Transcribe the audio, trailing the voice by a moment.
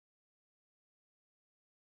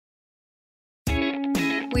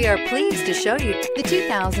We are pleased to show you the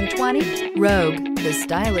 2020 Rogue. The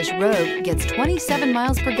stylish Rogue gets 27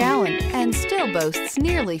 miles per gallon and still boasts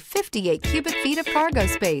nearly 58 cubic feet of cargo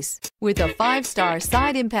space. With a 5-star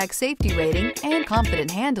side impact safety rating and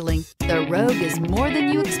confident handling, the Rogue is more than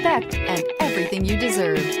you expect and everything you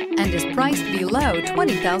deserve, and is priced below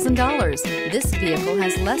 $20,000. This vehicle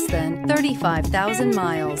has less than 35,000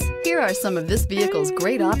 miles. Here are some of this vehicle's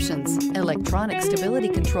great options: electronic stability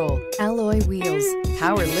control, alloy wheels,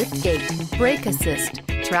 power liftgate, brake assist,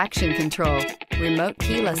 traction control, remote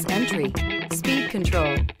keyless entry, speed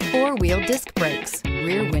control, 4-wheel disc brakes,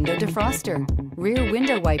 rear window defroster, rear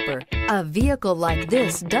window wiper. A vehicle like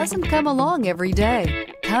this doesn't come along every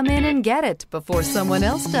day. Come in and get it before someone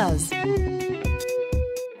else does.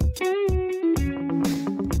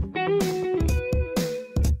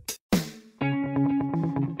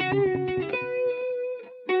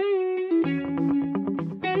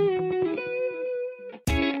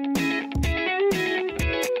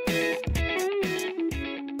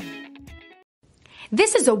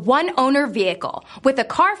 This is a one-owner vehicle with a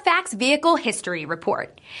Carfax Vehicle History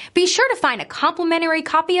Report. Be sure to find a complimentary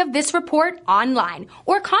copy of this report online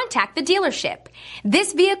or contact the dealership.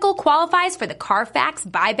 This vehicle qualifies for the Carfax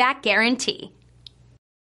Buyback Guarantee.